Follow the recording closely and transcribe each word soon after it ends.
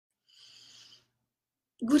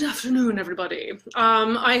Good afternoon, everybody.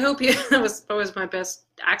 I hope you, that was always my best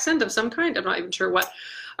accent of some kind. I'm not even sure what.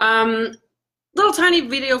 Um, Little tiny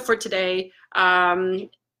video for today. And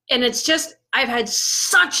it's just, I've had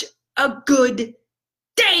such a good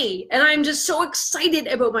day. And I'm just so excited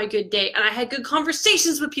about my good day. And I had good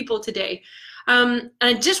conversations with people today. And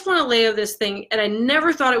I just want to lay out this thing. And I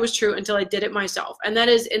never thought it was true until I did it myself. And that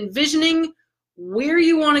is envisioning where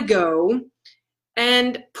you want to go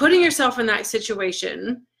and putting yourself in that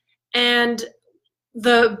situation. And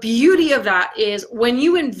the beauty of that is when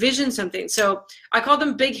you envision something. So I call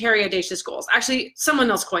them big, hairy, audacious goals. Actually,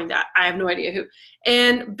 someone else coined that. I have no idea who.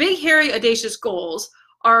 And big, hairy, audacious goals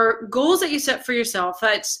are goals that you set for yourself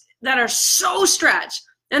that are so stretched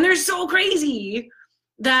and they're so crazy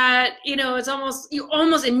that, you know, you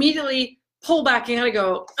almost immediately pull back and kind of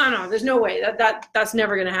go, oh no, there's no way that's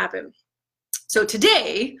never going to happen. So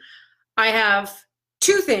today I have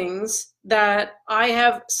two things that I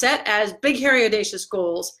have set as big, hairy, audacious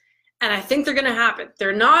goals, and I think they're going to happen.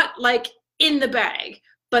 They're not like in the bag,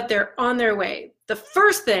 but they're on their way. The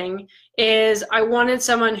first thing is I wanted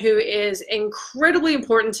someone who is incredibly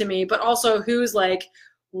important to me, but also who's like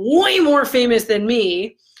way more famous than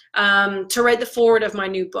me to write the foreword of my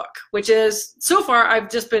new book, which is, so far,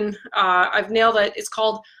 I've nailed it. It's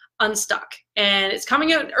called Unstuck, and it's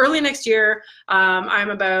coming out early next year.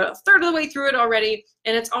 I'm about a third of the way through it already,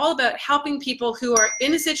 and it's all about helping people who are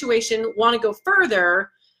in a situation, want to go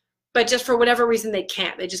further, but just for whatever reason they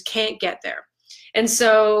can't. They just can't get there. And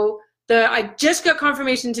so I just got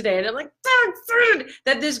confirmation today, and I'm like,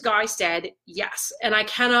 that this guy said yes, and I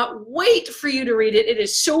cannot wait for you to read it. It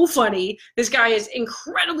is so funny. This guy is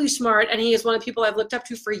incredibly smart, and he is one of the people I've looked up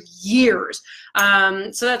to for years.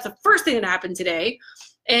 So that's the first thing that happened today.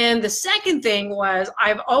 And the second thing was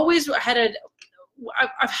I've had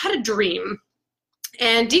a dream.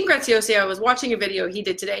 And Dean Graziosi, I was watching a video he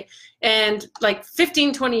did today, and like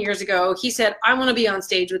 15, 20 years ago, he said, I want to be on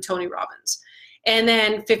stage with Tony Robbins. And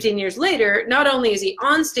then 15 years later, not only is he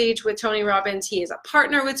on stage with Tony Robbins, he is a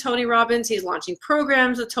partner with Tony Robbins, he's launching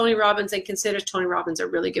programs with Tony Robbins, and considers Tony Robbins a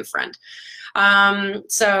really good friend.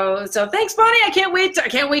 So thanks, Bonnie. I can't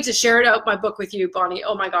wait to share it out, my book, with you, Bonnie.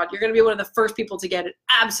 Oh my God, you're going to be one of the first people to get it.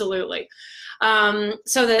 Absolutely.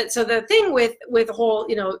 So the thing with the whole,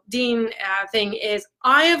 Dean thing is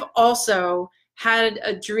I have also had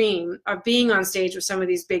a dream of being on stage with some of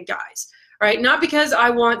these big guys, right? Not because I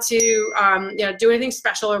want to, do anything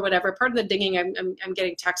special or whatever. Part of the dinging, I'm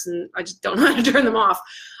getting texts and I just don't know how to turn them off.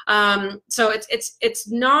 So it's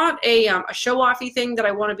not a show-offy thing that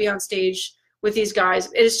I want to be on stage with these guys.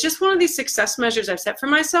 It's just one of these success measures I've set for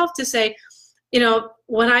myself to say,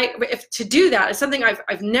 if to do that is something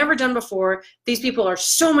I've never done before. These people are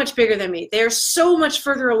so much bigger than me. They're so much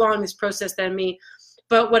further along this process than me.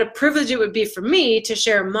 But what a privilege it would be for me to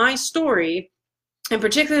share my story, and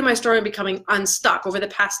particularly my story of becoming unstuck over the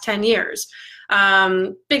past 10 years.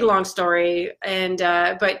 Big, long story. And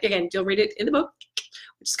but again, you'll read it in the book,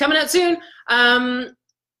 which is coming out soon.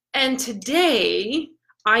 And today,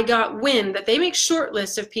 I got wind that they make short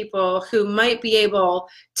lists of people who might be able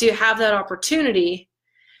to have that opportunity,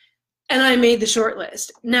 and I made the short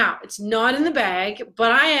list. Now, it's not in the bag,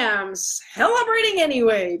 but I am celebrating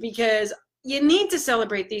anyway, because you need to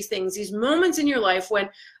celebrate these things, these moments in your life when,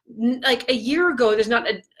 like a year ago, there's not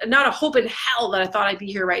a hope in hell that I thought I'd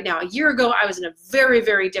be here right now. A year ago, I was in a very,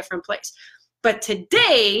 very different place. But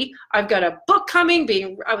today, I've got a book coming,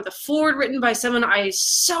 with a foreword written by someone I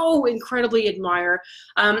so incredibly admire.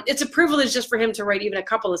 It's a privilege just for him to write even a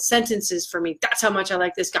couple of sentences for me. That's how much I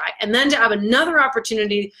like this guy. And then to have another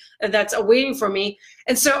opportunity that's awaiting for me.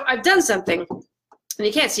 And so I've done something. And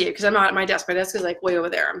you can't see it because I'm not at my desk. My desk is like way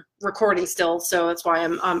over there. I'm recording still, so that's why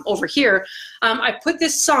I'm over here. I put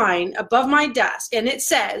this sign above my desk, and it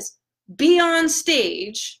says, "Be on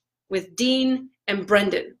stage with Dean and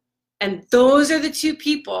Brendan." And those are the two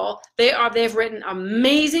people. They've written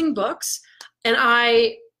amazing books, and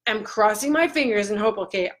I am crossing my fingers and hope,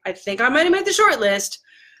 okay, I think I might have made the short list,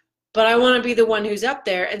 but I want to be the one who's up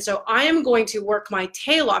there. And so I am going to work my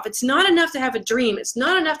tail off. It's not enough to have a dream. It's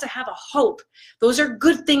not enough to have a hope. Those are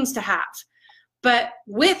good things to have. But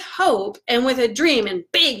with hope and with a dream and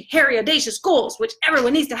big, hairy, audacious goals, which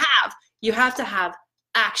everyone needs to have, you have to have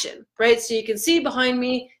action, right? So you can see behind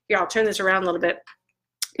me, here, I'll turn this around a little bit.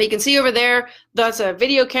 But you can see over there, that's a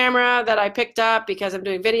video camera that I picked up because I'm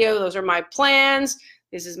doing video. Those are my plans.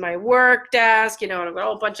 This is my work desk, and I've got a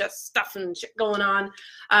whole bunch of stuff and shit going on.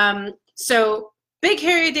 So big,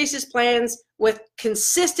 hairy, audacious plans with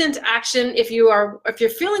consistent action. If you're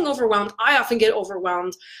feeling overwhelmed, I often get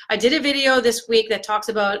overwhelmed. I did a video this week that talks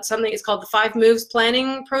about something, it's called the 5 moves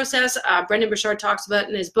planning process. Brendan Burchard talks about it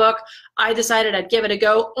in his book. I decided I'd give it a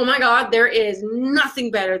go. Oh my God, there is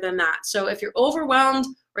nothing better than that. So if you're overwhelmed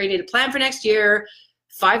or you need a plan for next year,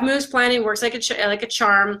 5 moves planning works like a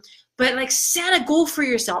charm. But like, set a goal for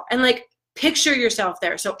yourself and like picture yourself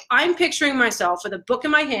there. So I'm picturing myself with a book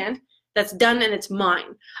in my hand that's done and it's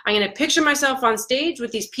mine. I'm going to picture myself on stage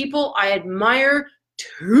with these people I admire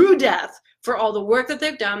to death for all the work that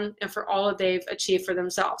they've done and for all that they've achieved for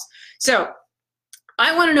themselves. So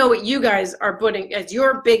I want to know what you guys are putting as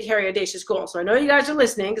your big, hairy, audacious goal. So I know you guys are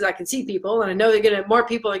listening because I can see people, and I know more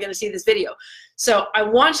people are going to see this video. So I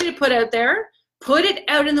want you to put out there, put it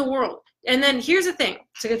out in the world. And then here's the thing.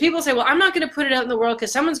 So because people say, well, I'm not going to put it out in the world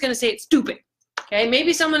because someone's going to say it's stupid. Okay,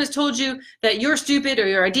 maybe someone has told you that you're stupid or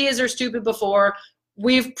your ideas are stupid before.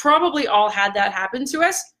 We've probably all had that happen to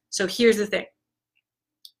us. So here's the thing.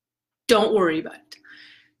 Don't worry about it.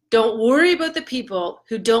 Don't worry about the people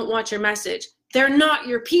who don't want your message. They're not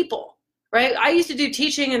your people, right? I used to do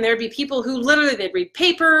teaching, and there'd be people who literally, they'd read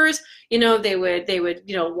papers, you know, they would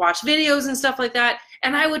watch videos and stuff like that.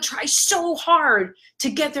 And I would try so hard to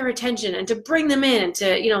get their attention and to bring them in and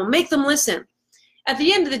to, make them listen. At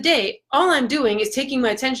the end of the day, all I'm doing is taking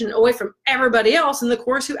my attention away from everybody else in the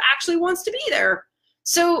course who actually wants to be there.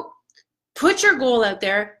 So put your goal out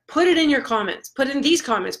there, put it in your comments, put it in these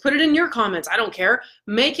comments, put it in your comments. I don't care.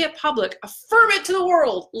 Make it public. Affirm it to the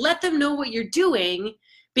world. Let them know what you're doing,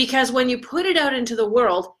 because when you put it out into the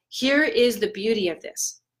world, here is the beauty of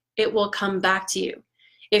this. It will come back to you.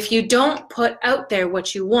 If you don't put out there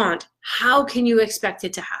what you want, how can you expect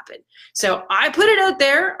it to happen? So I put it out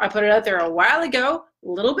there. I put it out there a while ago, a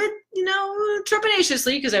little bit,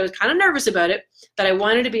 trepidatiously, because I was kind of nervous about it, that I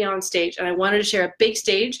wanted to be on stage and I wanted to share a big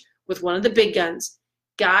stage with one of the big guns.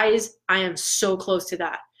 Guys, I am so close to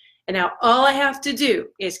that. And now all I have to do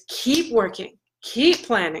is keep working, keep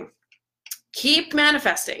planning, keep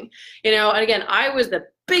manifesting. And again, I was the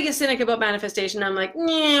biggest cynic about manifestation. I'm like,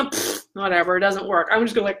 whatever, it doesn't work. I'm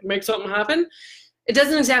just gonna make something happen. It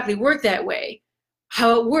doesn't exactly work that way.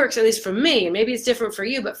 How it works, at least for me, and maybe it's different for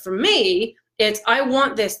you, but for me, it's I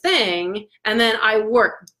want this thing, and then I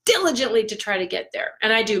work diligently to try to get there.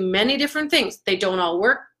 And I do many different things. They don't all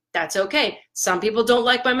work. That's okay. Some people don't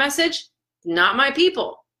like my message. Not my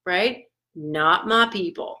people, right? Not my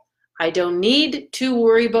people. I don't need to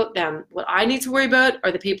worry about them. What I need to worry about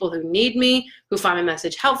are the people who need me, who find my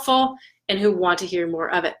message helpful, and who want to hear more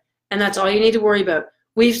of it. And that's all you need to worry about.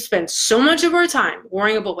 We've spent so much of our time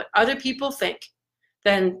worrying about what other people think.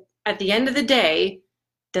 Then at the end of the day,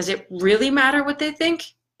 does it really matter what they think?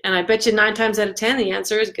 And I bet you 9 times out of 10, the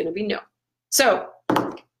answer is going to be no. So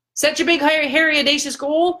set your big, hairy, audacious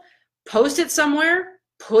goal, post it somewhere,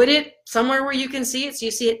 put it somewhere where you can see it so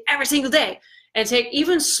you see it every single day, and take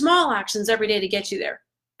even small actions every day to get you there,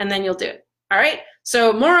 and then you'll do it. All right?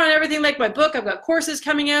 So more on everything like my book. I've got courses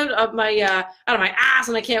coming out of my ass,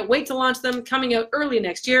 and I can't wait to launch them, coming out early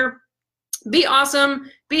next year. Be awesome,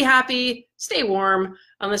 be happy, stay warm,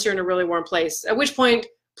 unless you're in a really warm place, at which point,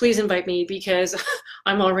 please invite me, because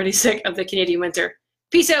I'm already sick of the Canadian winter.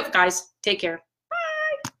 Peace out, guys. Take care.